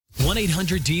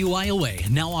1-800-DUI-AWAY,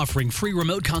 now offering free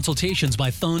remote consultations by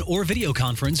phone or video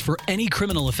conference for any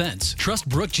criminal offense. Trust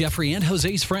Brooke, Jeffrey, and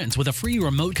Jose's friends with a free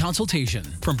remote consultation.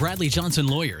 From Bradley Johnson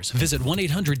Lawyers, visit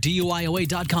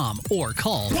 1-800-DUI-AWAY.com or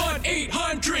call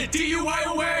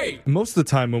 1-800-DUI-AWAY. Most of the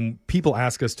time when people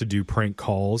ask us to do prank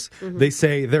calls, they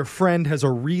say their friend has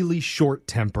a really short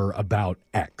temper about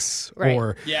X. Right.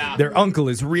 Or Yeah. their uncle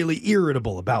is really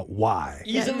irritable about Y.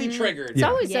 Easily triggered. It's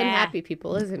always Yeah. unhappy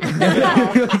people, isn't it?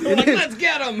 We're like, let's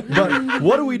get them. But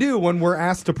what do we do when we're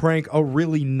asked to prank a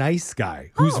really nice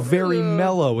guy who's very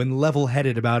mellow and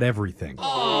level-headed about everything?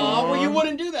 Oh, well, you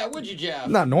wouldn't do that, would you, Jeff?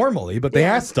 Not normally, but they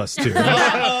asked us to.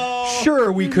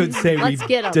 Sure, we could say Let's we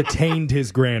get 'em. detained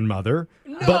his grandmother.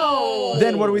 But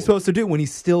then what are we supposed to do when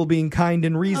he's still being kind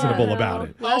and reasonable about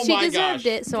it? Well, Oh she my deserved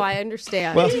gosh. it, so I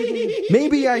understand. Well,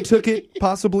 maybe I took it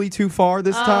possibly too far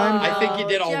this time. I think you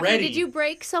did Jeffrey, already. did you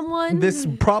break someone? This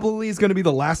probably is going to be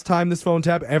the last time this phone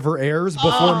tap ever airs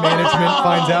before management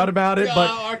finds out about it. But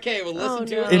Oh, okay, well, listen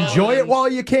to no. it. enjoy it while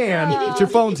you can. It's your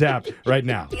phone tap right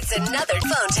now. It's another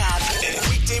phone tap.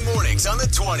 Weekday mornings on the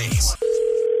 20s.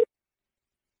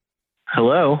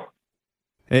 Hello,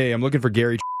 Hey, I'm looking for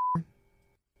Gary.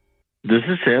 this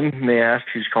is Tim. May I ask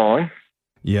who's calling?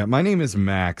 Yeah, my name is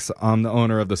Max. I'm the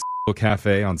owner of the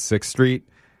Cafe on 6th Street,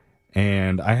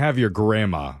 and I have your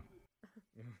grandma,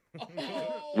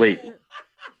 Wait,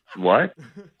 what?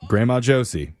 Grandma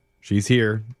Josie. She's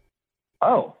here,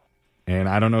 Oh, and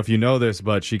I don't know if you know this,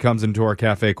 but she comes into our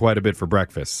cafe quite a bit for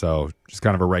breakfast, so she's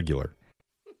kind of a regular.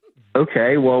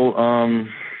 okay. Well,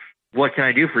 what can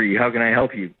I do for you? How can I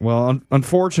help you? Well,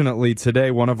 unfortunately, today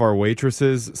one of our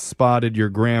waitresses spotted your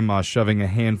grandma shoving a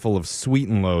handful of Sweet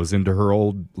and Lows into her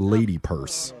old lady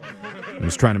purse and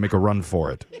was trying to make a run for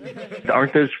it.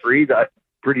 Aren't those free? I'm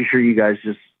pretty sure you guys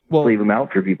just Well- leave them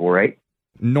out for people, right?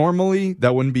 Normally,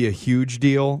 that wouldn't be a huge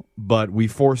deal, but we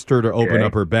forced her to open Okay.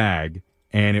 up her bag,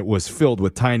 and it was filled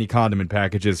with tiny condiment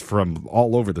packages from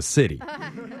all over the city.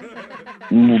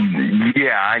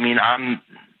 Yeah, I mean,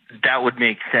 that would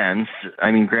make sense.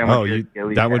 I mean, Grandma. Oh, just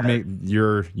always that would had-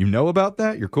 make you know about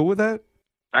that? You're cool with that?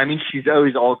 I mean, she's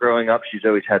always all growing up. She's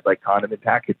always had like condiment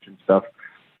packets and stuff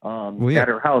yeah. at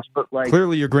her house. But like,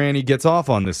 Clearly, your granny gets off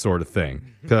on this sort of thing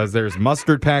because there's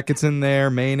mustard packets in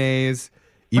there, mayonnaise,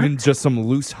 even just some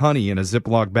loose honey in a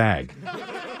Ziploc bag.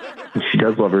 she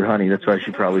does love her honey. That's why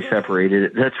she probably separated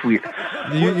it. That's weird.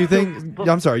 You think?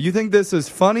 I'm sorry. You think this is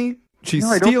funny? She's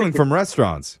No, I don't stealing think from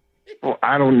restaurants. Well,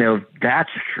 I don't know if that's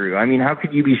true. I mean, how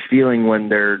could you be stealing when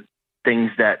there are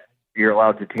things that you're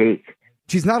allowed to take?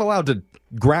 She's not allowed to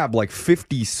grab like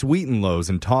 50 Sweet and Lows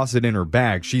and toss it in her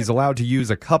bag. She's allowed to use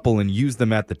a couple and use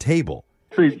them at the table.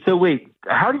 So wait,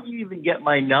 how did you even get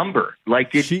my number?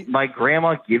 Like, did my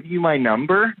grandma give you my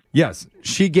number? Yes,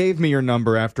 she gave me your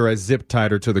number after I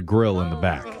zip-tied her to the grill in the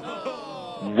back.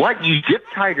 What? You zip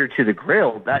tied her to the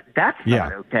grill? That's Yeah.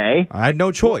 not okay. I had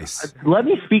no choice. Let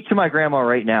me speak to my grandma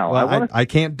right now. Well, I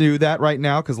can't do that right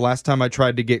now because last time I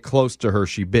tried to get close to her,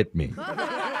 she bit me.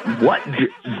 What?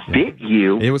 Bit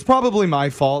you? It was probably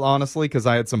my fault, honestly, because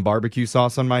I had some barbecue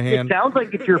sauce on my It hand. sounds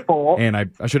like it's your fault. And I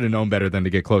should have known better than to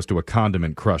get close to a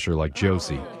condiment crusher like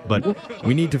Josie. But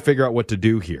we need to figure out what to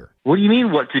do here. What do you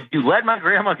mean what to do? Let my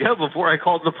grandma go before I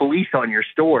call the police on your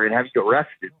store and have you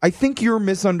arrested. I think you're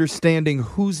misunderstanding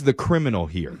who's the criminal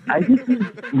here. I think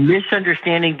you're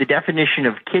misunderstanding the definition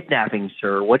of kidnapping,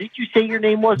 sir. What did you say your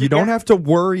name was? You again? don't have to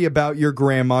worry about your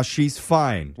grandma. She's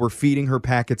fine. We're feeding her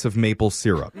packets of maple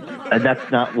syrup.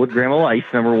 That's not what grandma likes.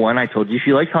 Number one, I told you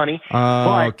she likes honey.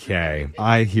 Okay.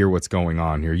 I hear what's going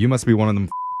on here. You must be one of them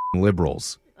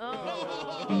liberals.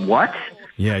 What?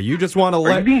 Yeah, you just want to Are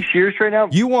you let being serious right now?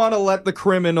 you want to let the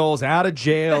criminals out of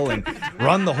jail and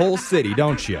run the whole city,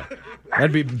 don't you?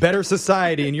 That'd be better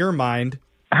society in your mind.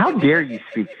 How dare you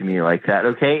speak to me like that,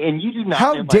 okay? And you do not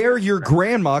How know my- dare your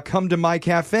grandma come to my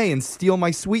cafe and steal my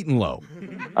Sweet and Low?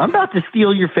 I'm about to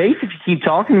steal your face if you keep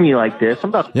talking to me like this. I'm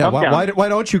about to Yeah, come down. why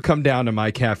don't you come down to my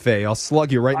cafe? I'll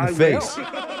slug you right in the face.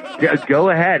 Yeah, go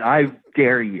ahead. I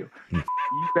dare you. You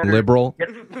better- Liberal.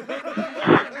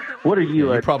 What are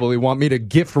you? You probably want me to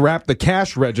gift wrap the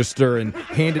cash register and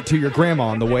hand it to your grandma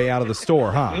on the way out of the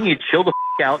store, huh? You need to chill the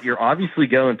out. You're obviously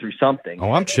going through something.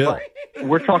 Oh, I'm chill. But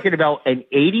we're talking about an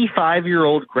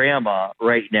 85-year-old grandma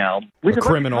right now with A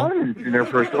criminal. bunch of condiments in their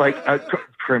purse, like a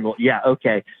criminal. Yeah,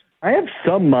 okay. I have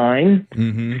some mind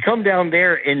Mm-hmm. to come down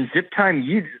there and zip time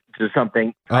you to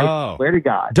something. I swear to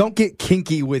God. Don't get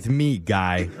kinky with me,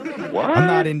 guy. What? I'm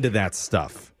not into that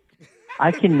stuff.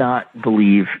 I cannot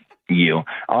believe you.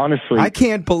 Honestly. I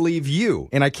can't believe you,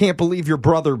 and I can't believe your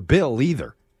brother Bill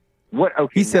either. What?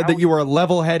 Okay. He said now- that you were a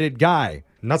level-headed guy,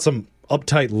 not some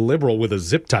uptight liberal with a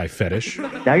zip tie fetish.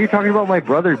 Now you're talking about my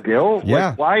brother Bill? Yeah.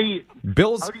 Like, why?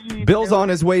 Bill's How do you Bill's know? on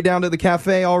his way down to the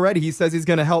cafe already. He says he's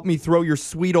going to help me throw your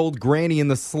sweet old granny in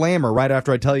the slammer right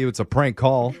after I tell you it's a prank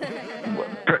call.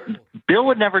 Bill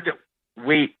would never do.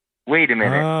 Wait a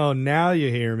minute. Oh, now you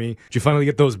hear me. Did you finally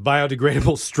get those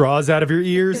biodegradable straws out of your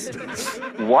ears?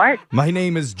 What? My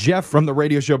name is Jeff from the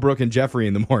radio show Brooke and Jeffrey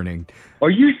in the morning. Are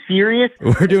you serious?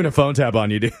 We're doing a phone tap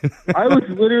on you, dude. I was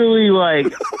literally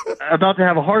like about to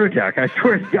have a heart attack. I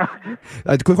swear to God.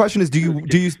 The quick question is, do you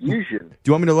Confusion.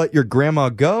 want me to let your grandma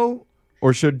go,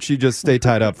 or should she just stay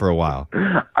tied up for a while?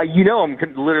 I'm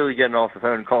literally getting off the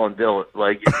phone and calling Bill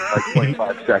like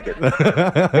 25 seconds.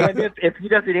 And if he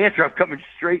doesn't answer, I'm coming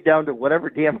straight down to whatever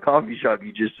damn coffee shop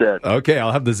you just said. Okay,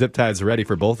 I'll have the zip ties ready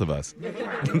for both of us.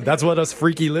 That's what us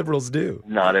freaky liberals do.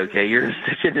 Not okay. You're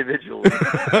such an individual.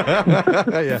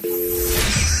 Yeah.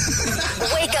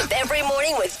 Wake up every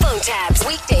morning with phone taps.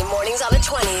 Weekday mornings on the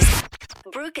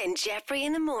 20s. Brooke and Jeffrey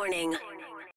in the morning.